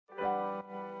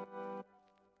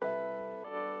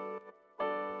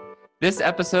This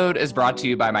episode is brought to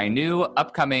you by my new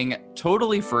upcoming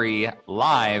totally free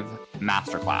live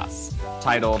masterclass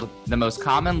titled The Most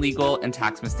Common Legal and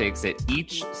Tax Mistakes at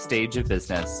Each Stage of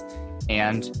Business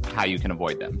and How You Can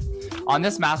Avoid Them. On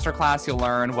this masterclass, you'll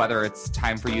learn whether it's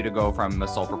time for you to go from a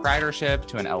sole proprietorship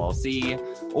to an LLC,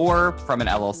 or from an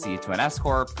LLC to an S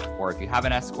Corp, or if you have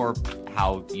an S Corp,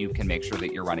 how you can make sure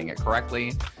that you're running it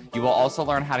correctly. You will also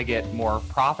learn how to get more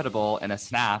profitable in a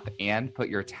snap and put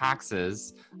your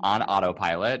taxes on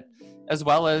autopilot, as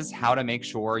well as how to make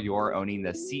sure you're owning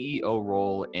the CEO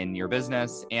role in your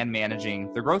business and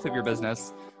managing the growth of your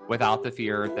business without the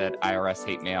fear that IRS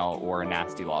hate mail or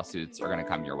nasty lawsuits are going to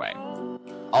come your way.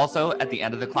 Also, at the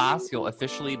end of the class, you'll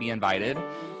officially be invited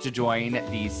to join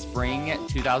the spring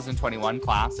 2021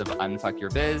 class of Unfuck Your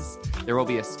Biz. There will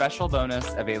be a special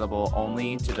bonus available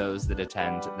only to those that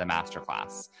attend the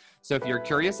masterclass. So if you're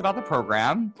curious about the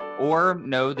program or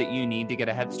know that you need to get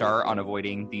a head start on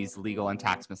avoiding these legal and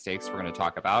tax mistakes we're going to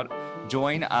talk about,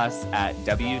 join us at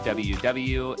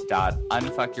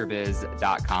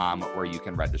www.unfuckyourbiz.com where you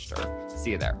can register.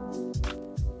 See you there.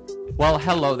 Well,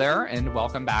 hello there, and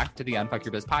welcome back to the Unfuck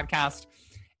Your Biz podcast.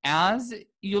 As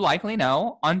you likely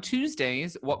know, on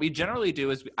Tuesdays, what we generally do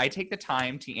is I take the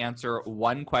time to answer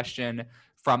one question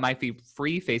from my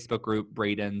free Facebook group,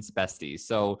 Braden's Besties.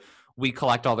 So we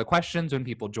collect all the questions when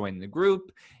people join the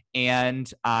group,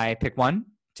 and I pick one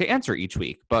to answer each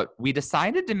week. But we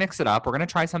decided to mix it up. We're going to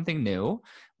try something new.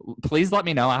 Please let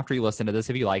me know after you listen to this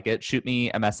if you like it. Shoot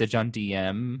me a message on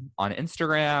DM on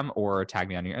Instagram or tag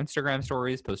me on your Instagram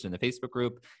stories, post it in the Facebook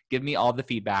group. Give me all the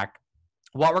feedback.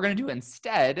 What we're going to do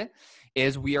instead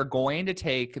is we are going to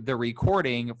take the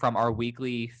recording from our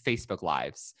weekly Facebook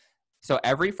Lives. So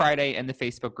every Friday in the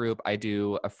Facebook group, I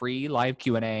do a free live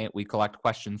Q&A. We collect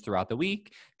questions throughout the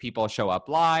week. People show up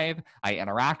live. I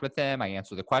interact with them. I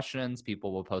answer the questions.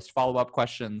 People will post follow-up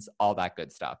questions, all that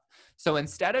good stuff. So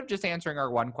instead of just answering our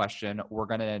one question, we're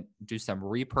going to do some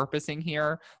repurposing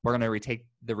here. We're going to retake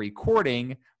the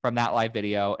recording from that live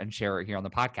video and share it here on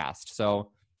the podcast. So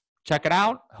check it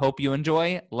out. Hope you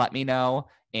enjoy. Let me know.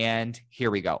 And here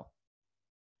we go.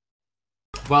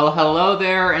 Well, hello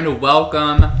there and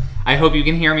welcome. I hope you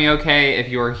can hear me okay. If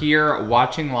you're here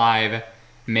watching live,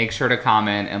 make sure to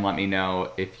comment and let me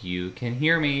know if you can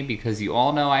hear me, because you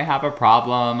all know I have a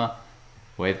problem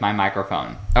with my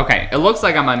microphone. Okay, it looks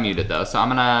like I'm unmuted though, so I'm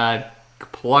gonna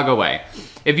plug away.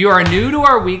 If you are new to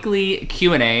our weekly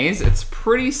Q&As, it's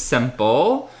pretty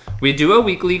simple. We do a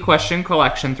weekly question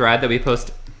collection thread that we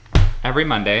post every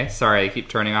Monday. Sorry, I keep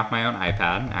turning off my own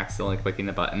iPad, accidentally clicking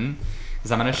the button,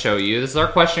 because I'm gonna show you. This is our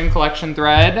question collection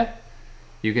thread.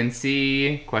 You can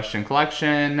see question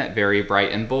collection, very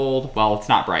bright and bold. Well, it's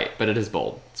not bright, but it is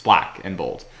bold. It's black and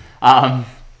bold.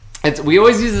 We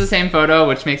always use the same photo,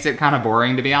 which makes it kind of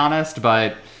boring, to be honest,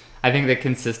 but I think the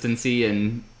consistency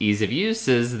and ease of use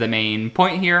is the main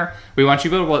point here. We want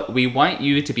you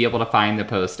to be able to find the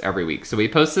post every week. So we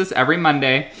post this every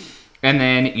Monday, and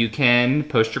then you can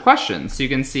post your questions. So you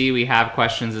can see we have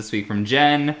questions this week from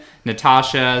Jen,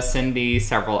 Natasha, Cindy,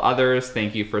 several others.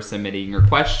 Thank you for submitting your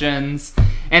questions.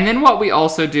 And then what we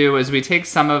also do is we take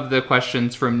some of the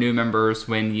questions from new members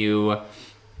when you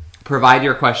provide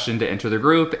your question to enter the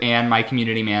group, and my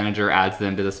community manager adds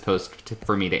them to this post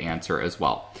for me to answer as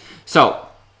well. So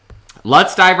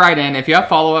let's dive right in. If you have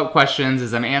follow-up questions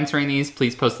as I'm answering these,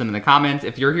 please post them in the comments.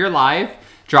 If you're here live,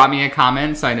 drop me a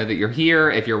comment so I know that you're here.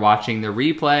 If you're watching the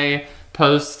replay,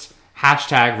 post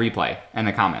 #replay in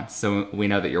the comments so we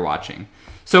know that you're watching.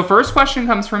 So first question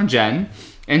comes from Jen.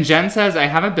 And Jen says, I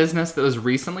have a business that was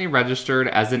recently registered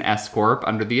as an S Corp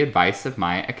under the advice of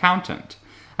my accountant.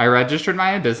 I registered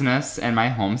my business in my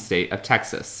home state of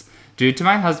Texas. Due to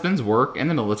my husband's work in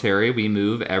the military, we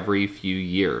move every few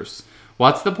years.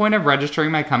 What's the point of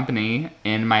registering my company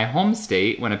in my home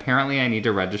state when apparently I need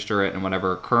to register it in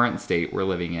whatever current state we're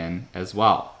living in as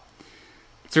well?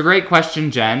 It's a great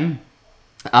question, Jen.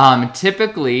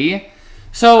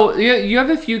 So you have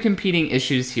a few competing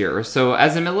issues here. So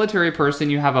as a military person,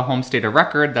 you have a home state of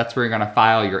record. That's where you're going to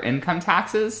file your income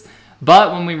taxes.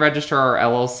 But when we register our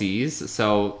LLCs,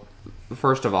 so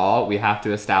first of all, we have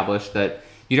to establish that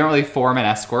you don't really form an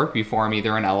S Corp. You form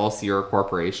either an LLC or a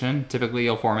corporation. Typically,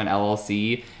 you'll form an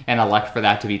LLC and elect for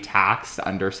that to be taxed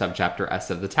under subchapter S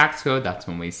of the tax code. That's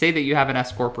when we say that you have an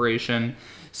S corporation.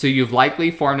 So you've likely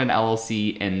formed an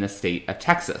LLC in the state of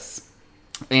Texas.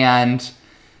 And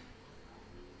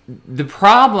the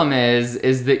problem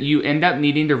is that you end up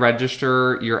needing to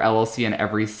register your LLC in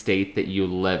every state that you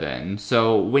live in.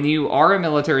 So when you are a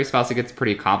military spouse, it gets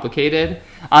pretty complicated.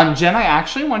 Jen, I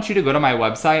actually want you to go to my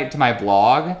website, to my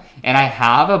blog, and I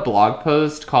have a blog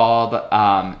post called,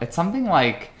 it's something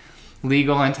like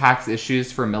legal and tax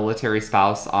issues for military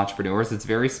spouse entrepreneurs. It's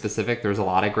very specific. There's a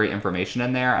lot of great information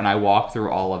in there, and I walk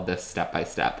through all of this step by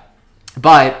step.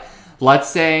 But let's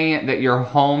say that your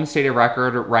home state of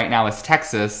record right now is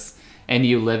Texas and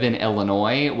you live in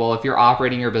Illinois. Well, if you're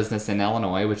operating your business in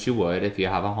Illinois, which you would if you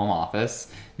have a home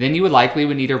office, then you would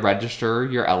need to register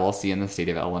your LLC in the state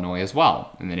of Illinois as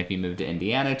well. And then if you move to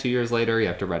Indiana 2 years later, you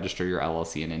have to register your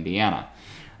LLC in Indiana.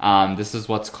 This is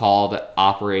what's called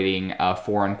operating a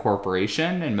foreign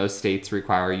corporation, and most states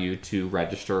require you to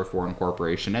register a foreign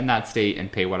corporation in that state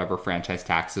and pay whatever franchise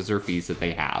taxes or fees that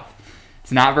they have.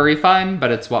 It's not very fun,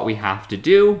 but it's what we have to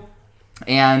do.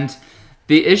 And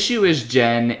the issue is,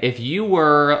 Jen, if you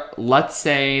were, let's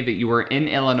say that you were in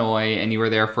Illinois and you were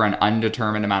there for an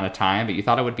undetermined amount of time, but you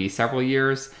thought it would be several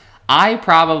years, I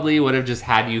probably would have just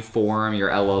had you form your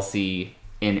LLC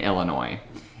in Illinois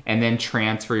and then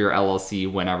transfer your LLC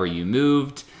whenever you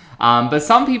moved. But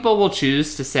some people will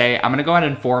choose to say, I'm going to go ahead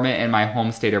and form it in my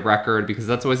home state of record because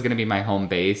that's always going to be my home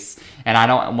base. And I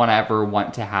don't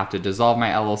want to have to dissolve my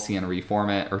LLC and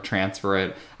reform it or transfer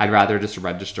it. I'd rather just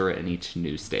register it in each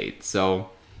new state.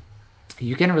 So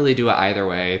you can really do it either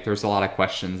way. There's a lot of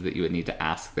questions that you would need to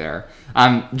ask there.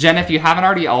 Jen, if you haven't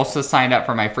already also signed up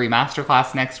for my free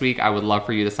masterclass next week, I would love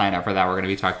for you to sign up for that. We're going to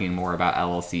be talking more about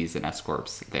LLCs and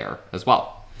S-Corps there as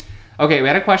well. Okay, we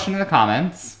had a question in the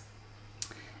comments.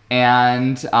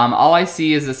 And all I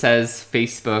see is it says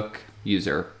Facebook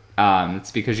user. It's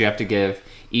because you have to give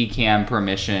Ecamm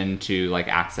permission to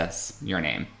access your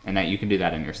name, and that you can do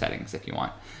that in your settings if you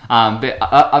want. But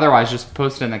otherwise, just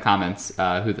post in the comments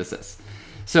who this is.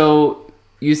 So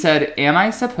you said, am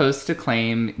I supposed to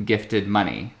claim gifted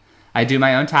money? I do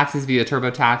my own taxes via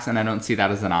TurboTax, and I don't see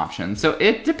that as an option. So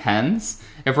it depends.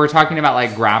 If we're talking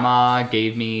about grandma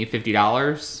gave me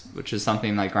 $50, which is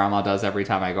something grandma does every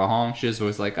time I go home. She's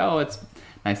always oh, it's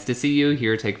nice to see you.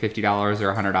 Here, take $50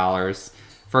 or $100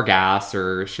 for gas,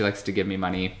 or she likes to give me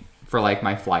money for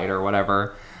my flight or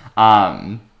whatever.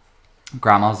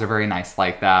 Grandmas are very nice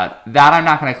like that. That I'm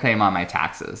not going to claim on my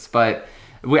taxes. But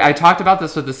I talked about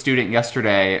this with a student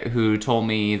yesterday who told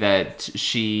me that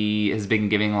she has been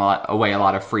giving away a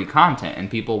lot of free content, and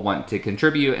people want to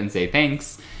contribute and say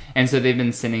thanks. And so they've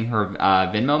been sending her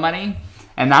Venmo money.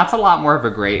 And that's a lot more of a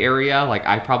gray area.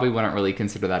 I probably wouldn't really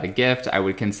consider that a gift. I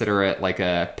would consider it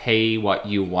a pay what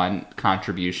you want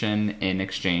contribution in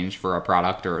exchange for a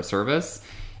product or a service,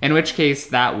 in which case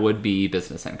that would be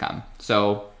business income.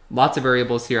 So lots of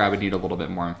variables here. I would need a little bit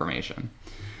more information.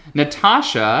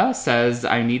 Natasha says,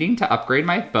 I'm needing to upgrade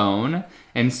my phone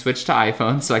and switch to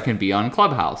iPhone so I can be on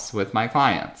Clubhouse with my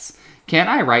clients. Can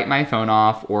I write my phone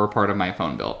off or part of my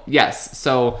phone bill? Yes.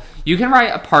 So you can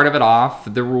write a part of it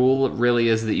off. The rule really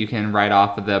is that you can write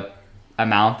off the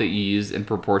amount that you use in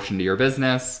proportion to your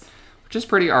business, which is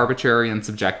pretty arbitrary and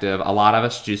subjective. A lot of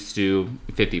us just do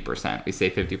 50%. We say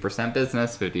 50%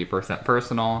 business, 50%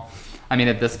 personal.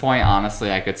 At this point,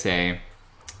 honestly, I could say,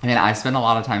 I spend a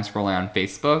lot of time scrolling on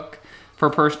Facebook for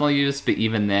personal use, but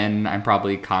even then, I'm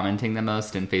probably commenting the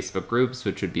most in Facebook groups,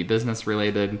 which would be business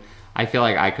related. I feel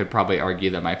like I could probably argue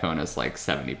that my phone is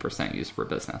 70% used for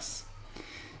business.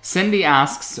 Cindy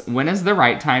asks, when is the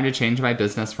right time to change my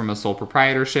business from a sole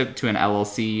proprietorship to an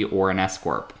LLC or an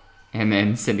S-Corp? And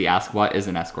then Cindy asks, what is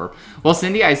an S-Corp? Well,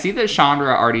 Cindy, I see that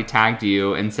Chandra already tagged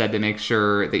you and said to make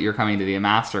sure that you're coming to the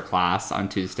masterclass on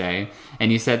Tuesday.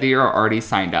 And you said that you're already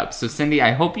signed up. So Cindy,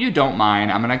 I hope you don't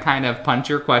mind. I'm going to kind of punt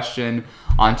your question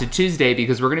onto Tuesday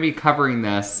because we're going to be covering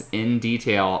this in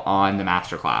detail on the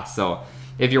masterclass. So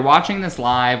if you're watching this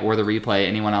live or the replay,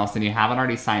 anyone else, and you haven't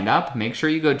already signed up, make sure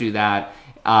you go do that.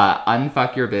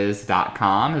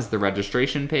 Unfuckyourbiz.com is the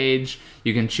registration page.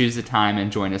 You can choose a time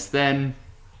and join us then.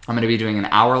 I'm going to be doing an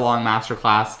hour-long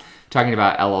masterclass talking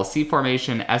about LLC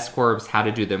formation, S-Corps, how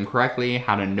to do them correctly,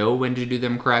 how to know when to do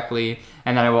them correctly,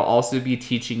 and then I will also be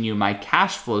teaching you my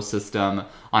cash flow system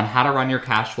on how to run your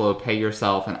cash flow, pay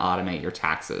yourself, and automate your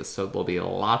taxes. So there'll be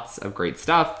lots of great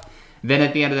stuff. Then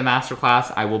at the end of the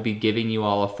masterclass, I will be giving you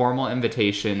all a formal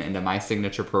invitation into my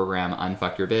signature program,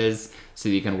 Unfuck Your Biz, so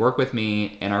you can work with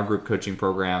me in our group coaching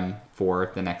program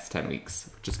for the next 10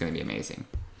 weeks, which is going to be amazing.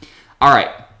 All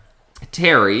right.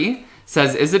 Terry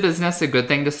says, is a business a good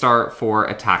thing to start for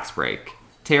a tax break?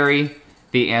 Terry,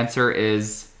 the answer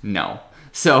is no.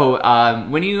 So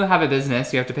when you have a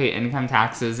business, you have to pay income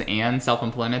taxes and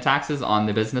self-employment taxes on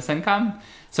the business income.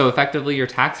 So effectively, you're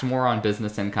taxed more on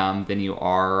business income than you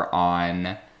are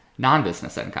on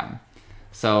non-business income.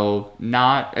 So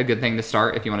not a good thing to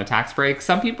start if you want a tax break.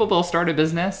 Some people will start a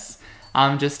business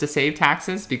just to save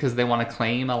taxes because they want to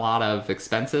claim a lot of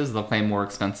expenses. They'll claim more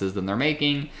expenses than they're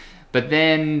making. But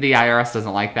then the IRS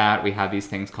doesn't like that. We have these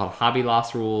things called hobby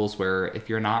loss rules, where if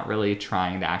you're not really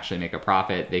trying to actually make a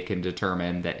profit, they can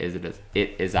determine that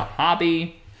it is a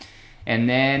hobby. And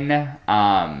then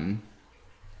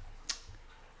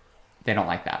they don't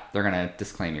like that. They're going to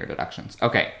disclaim your deductions.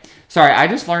 Okay. Sorry, I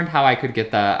just learned how I could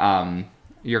get the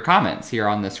your comments here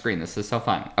on the screen. This is so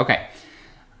fun. Okay.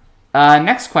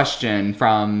 Next question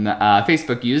from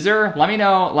Facebook user. Let me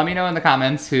know in the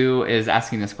comments who is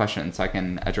asking this question so I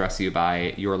can address you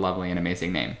by your lovely and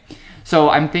amazing name. So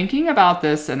I'm thinking about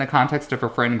this in the context of a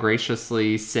friend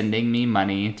graciously sending me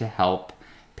money to help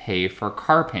pay for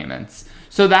car payments.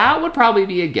 So that would probably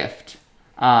be a gift.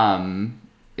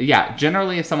 Yeah,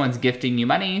 generally if someone's gifting you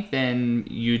money, then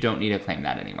you don't need to claim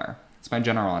that anywhere. It's my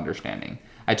general understanding.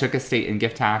 I took estate and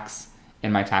gift tax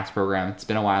in my tax program. It's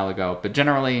been a while ago, but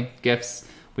generally gifts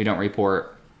we don't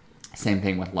report. Same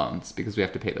thing with loans because we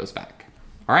have to pay those back.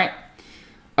 All right.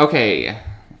 Okay,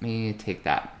 let me take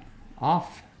that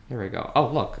off. There we go. Oh,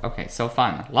 look. Okay, so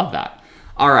fun. Love that.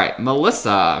 All right,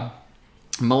 Melissa.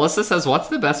 Melissa says, what's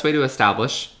the best way to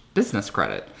establish business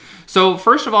credit? So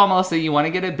first of all, Melissa, you want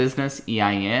to get a business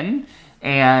EIN,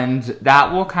 and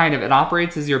that will it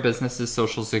operates as your business's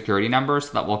social security number,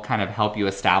 so that will kind of help you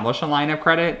establish a line of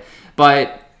credit.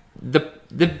 But the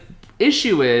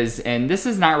issue is, and this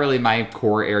is not really my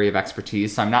core area of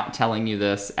expertise, so I'm not telling you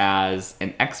this as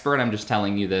an expert, I'm just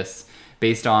telling you this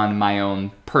based on my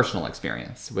own personal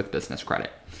experience with business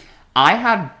credit. I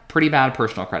had pretty bad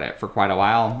personal credit for quite a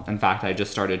while. In fact, I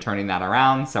just started turning that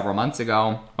around several months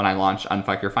ago when I launched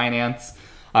Unfuck Your Finance.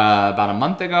 About a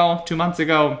month ago, 2 months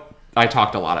ago, I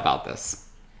talked a lot about this.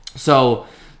 So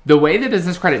the way the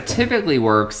business credit typically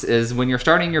works is when you're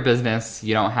starting your business,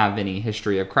 you don't have any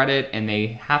history of credit, and they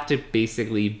have to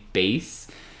basically base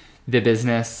the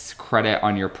business credit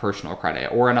on your personal credit.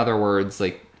 Or in other words,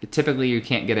 like typically you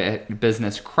can't get a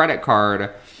business credit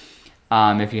card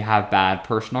if you have bad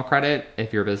personal credit,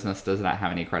 if your business does not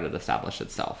have any credit established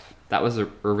itself. That was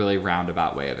a really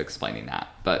roundabout way of explaining that.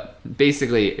 But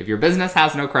basically, if your business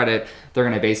has no credit, they're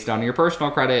going to base it on your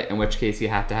personal credit, in which case you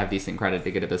have to have decent credit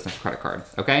to get a business credit card,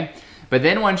 okay? But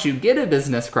then once you get a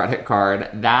business credit card,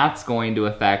 that's going to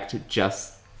affect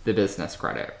just the business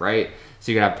credit, right?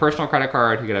 So you could have personal credit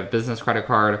card, you could have business credit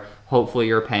card. Hopefully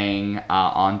you're paying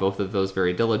on both of those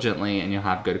very diligently, and you'll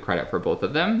have good credit for both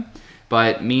of them.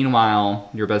 But meanwhile,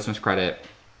 your business credit,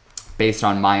 based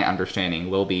on my understanding,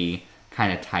 will be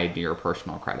kind of tied to your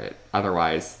personal credit.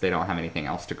 Otherwise, they don't have anything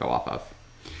else to go off of.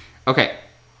 Okay.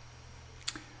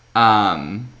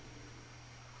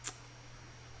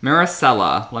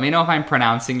 Maricela, let me know if I'm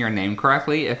pronouncing your name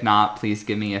correctly. If not, please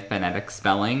give me a phonetic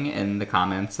spelling in the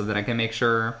comments so that I can make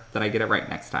sure that I get it right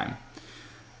next time.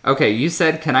 Okay, you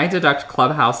said, can I deduct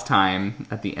Clubhouse time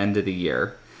at the end of the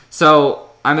year? So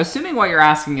I'm assuming what you're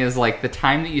asking is like the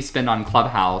time that you spend on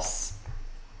Clubhouse,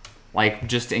 like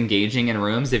just engaging in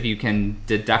rooms, if you can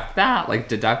deduct that,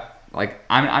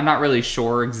 I'm not really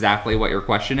sure exactly what your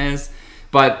question is,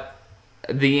 but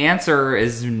the answer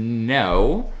is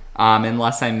no,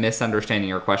 unless I'm misunderstanding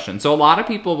your question. So a lot of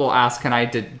people will ask, can I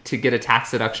to get a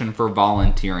tax deduction for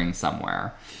volunteering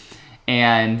somewhere?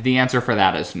 And the answer for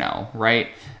that is no, right?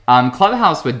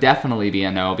 Clubhouse would definitely be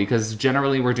a no, because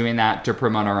generally we're doing that to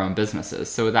promote our own businesses.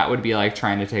 So that would be like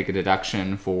trying to take a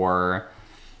deduction for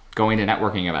going to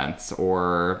networking events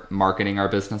or marketing our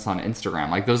business on Instagram.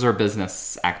 Like those are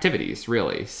business activities,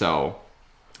 really. So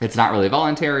it's not really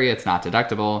voluntary, it's not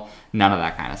deductible, none of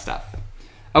that kind of stuff.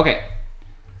 Okay,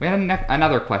 we had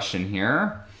another question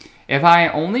here. If I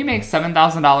only make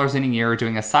 $7,000 in a year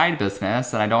doing a side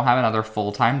business and I don't have another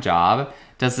full-time job,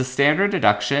 does the standard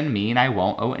deduction mean I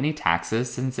won't owe any taxes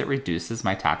since it reduces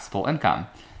my taxable income?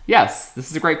 Yes,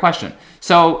 this is a great question.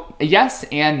 So yes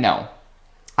and no.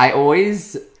 I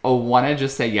always want to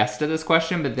just say yes to this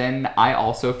question, but then I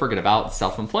also forget about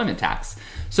self-employment tax.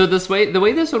 So the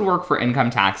way this would work for income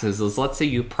taxes is, let's say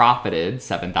you profited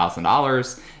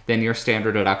 $7,000, then your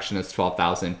standard deduction is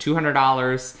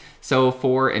 $12,200. So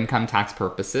for income tax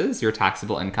purposes, your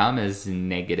taxable income is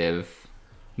negative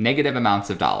amounts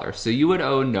of dollars. So you would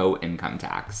owe no income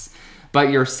tax. But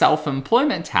your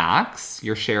self-employment tax,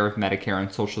 your share of Medicare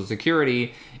and Social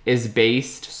Security, is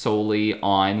based solely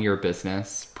on your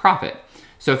business profit.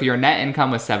 So if your net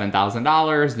income was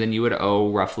 $7,000, then you would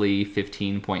owe roughly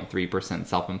 15.3%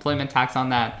 self-employment tax on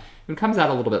that. It comes out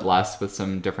a little bit less with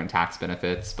some different tax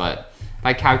benefits, but if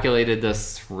I calculated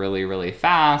this really, really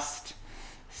fast,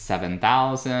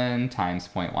 7,000 times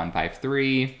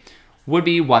 0.153 would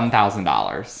be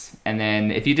 $1,000. And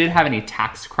then if you did have any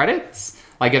tax credits,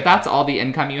 like if that's all the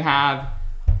income you have,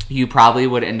 you probably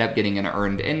would end up getting an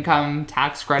earned income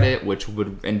tax credit, which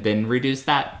would and then reduce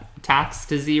that tax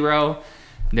to zero,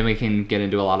 then we can get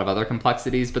into a lot of other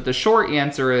complexities. But the short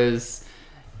answer is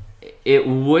it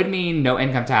would mean no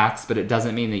income tax, but it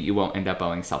doesn't mean that you won't end up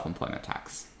owing self-employment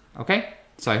tax. Okay?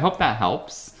 So I hope that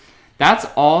helps. That's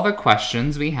all the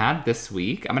questions we had this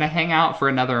week. I'm going to hang out for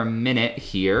another minute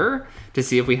here to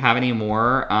see if we have any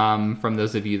more from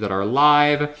those of you that are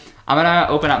live. I'm going to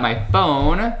open up my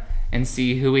phone and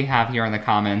see who we have here in the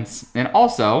comments. And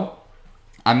also,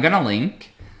 I'm going to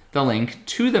link the link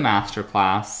to the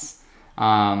masterclass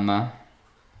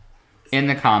in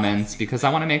the comments because I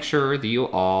want to make sure that you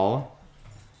all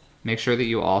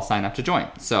sign up to join.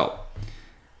 So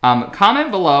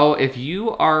comment below if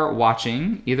you are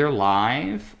watching either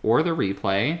live or the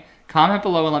replay. Comment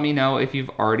below and let me know if you've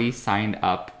already signed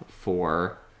up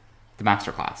for the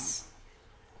masterclass.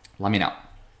 Let me know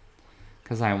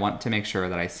because I want to make sure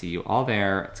that I see you all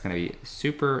there. It's going to be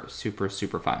super, super,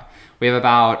 super fun. We have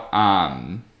about,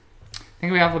 I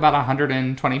think we have about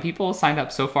 120 people signed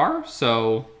up so far,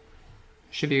 so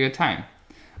should be a good time.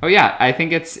 Oh yeah, I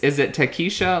think is it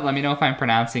Takesha? Let me know if I'm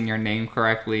pronouncing your name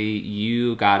correctly.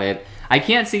 You got it. I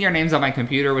can't see your names on my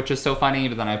computer, which is so funny,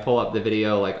 but then I pull up the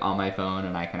video like on my phone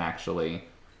and I can actually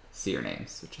see your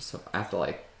names, which is so, I have to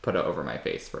like put it over my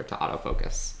face for it to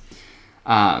autofocus.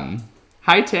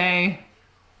 Hi Tay.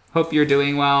 Hope you're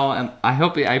doing well, and I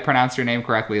hope I pronounced your name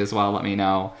correctly as well. Let me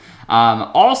know.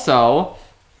 Also,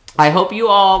 I hope you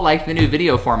all like the new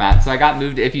video format. So I got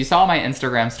moved. If you saw my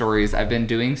Instagram stories, I've been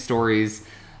doing stories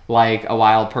like a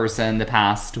wild person the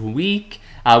past week.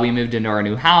 We moved into our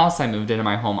new house. I moved into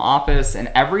my home office,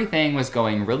 and everything was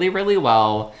going really, really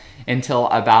well until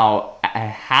about a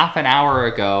half an hour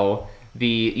ago.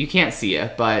 You can't see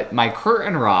it, but my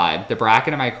curtain rod, the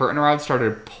bracket of my curtain rod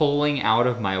started pulling out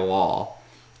of my wall.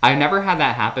 I've never had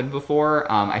that happen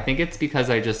before. I think it's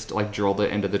because I just like drilled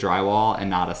it into the drywall and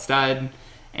not a stud.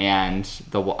 And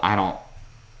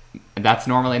that's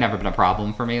normally never been a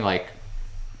problem for me. Like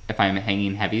if I'm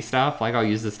hanging heavy stuff, like I'll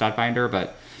use the stud finder,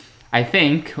 but I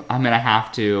think I'm going to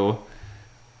have to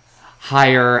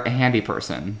hire a handy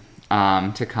person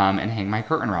to come and hang my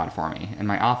curtain rod for me in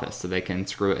my office so they can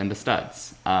screw it into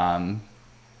studs.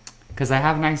 Cause I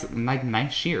have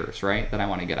nice shears, right? That I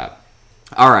want to get up.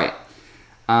 All right.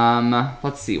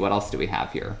 Let's see, what else do we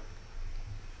have here?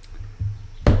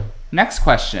 Next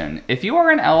question. If you are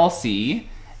an LLC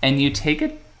and you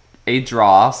take a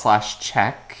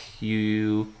draw/check,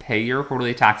 you pay your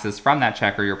quarterly taxes from that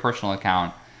check or your personal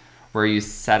account where you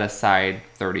set aside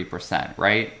 30%,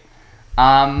 right?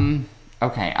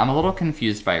 Okay, I'm a little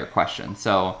confused by your question.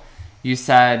 So you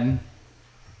said,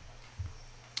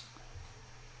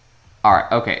 all right,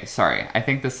 okay, sorry. I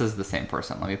think this is the same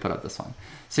person. Let me put up this one.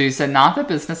 So you said not the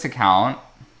business account.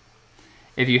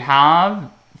 If you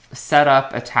have set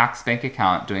up a tax bank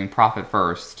account doing profit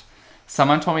first,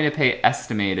 someone told me to pay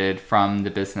estimated from the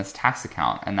business tax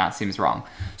account, and that seems wrong.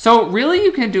 So really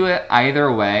you can do it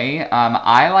either way.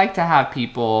 I like to have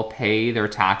people pay their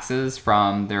taxes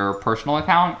from their personal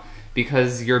account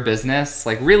because your business,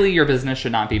 like really your business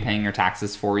should not be paying your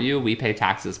taxes for you. We pay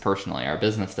taxes personally. Our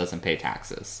business doesn't pay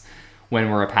taxes. When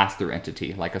we're a pass-through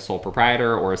entity, like a sole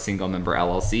proprietor or a single member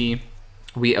LLC,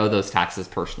 we owe those taxes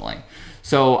personally.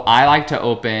 So I like to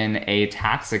open a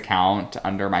tax account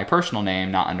under my personal name,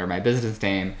 not under my business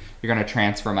name. You're going to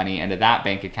transfer money into that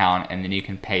bank account, and then you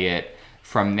can pay it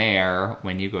from there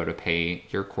when you go to pay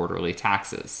your quarterly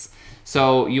taxes.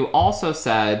 So you also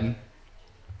said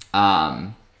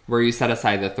where you set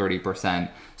aside the 30%.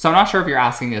 So I'm not sure if you're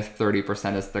asking if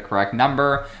 30% is the correct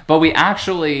number, but we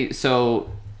actually, so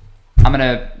I'm going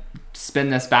to spin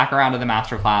this back around to the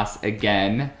masterclass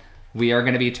again. We are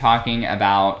going to be talking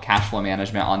about cash flow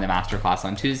management on the masterclass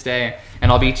on Tuesday,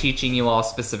 and I'll be teaching you all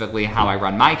specifically how I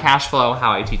run my cash flow,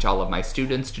 how I teach all of my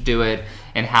students to do it,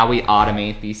 and how we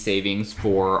automate these savings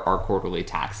for our quarterly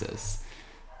taxes.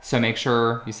 So make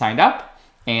sure you signed up,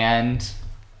 and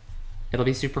it'll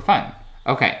be super fun.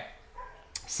 Okay,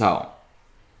 so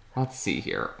let's see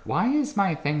here. Why is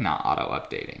my thing not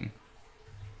auto-updating?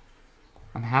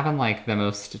 I'm having like the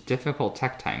most difficult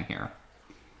tech time here.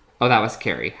 Oh, that was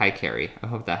Carrie. Hi, Carrie. I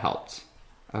hope that helped.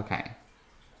 Okay.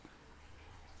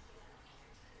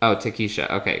 Oh, Takesha.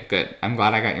 Okay, good. I'm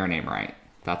glad I got your name right.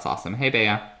 That's awesome. Hey,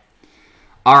 Bea.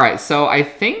 All right, so I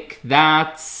think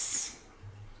that's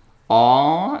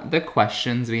all the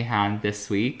questions we had this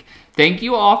week. Thank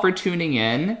you all for tuning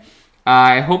in.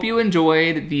 I hope you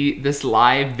enjoyed this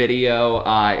live video.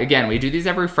 Again, we do these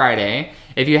every Friday.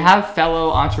 If you have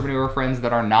fellow entrepreneur friends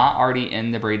that are not already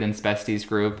in the Braden's Besties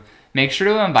group, make sure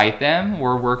to invite them.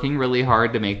 We're working really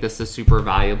hard to make this a super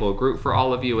valuable group for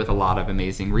all of you with a lot of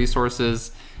amazing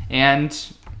resources. And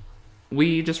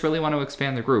we just really want to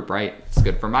expand the group, right? It's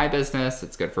good for my business.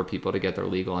 It's good for people to get their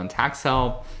legal and tax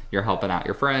help. You're helping out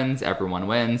your friends. Everyone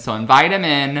wins. So invite them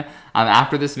in.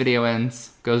 After this video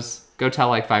ends, go tell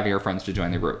like 5 of your friends to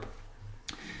join the group.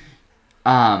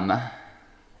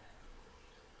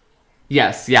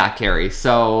 Yes, yeah, Carrie.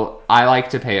 So I like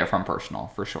to pay it from personal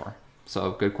for sure.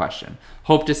 So good question.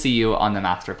 Hope to see you on the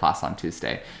masterclass on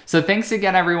Tuesday. So thanks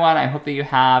again, everyone. I hope that you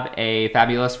have a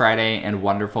fabulous Friday and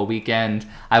wonderful weekend.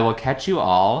 I will catch you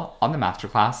all on the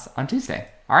masterclass on Tuesday.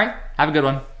 All right, have a good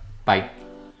one. Bye.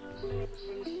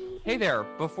 Hey there,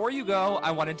 before you go,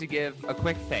 I wanted to give a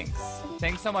quick thanks.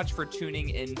 Thanks so much for tuning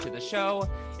into the show.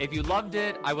 If you loved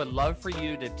it, I would love for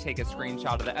you to take a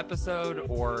screenshot of the episode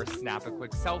or snap a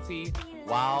quick selfie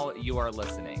while you are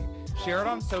listening. Share it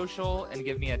on social and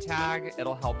give me a tag.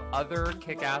 It'll help other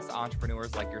kick-ass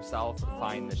entrepreneurs like yourself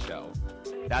find the show.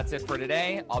 That's it for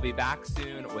today. I'll be back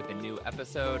soon with a new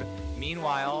episode.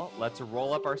 Meanwhile, let's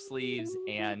roll up our sleeves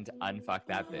and unfuck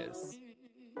that biz.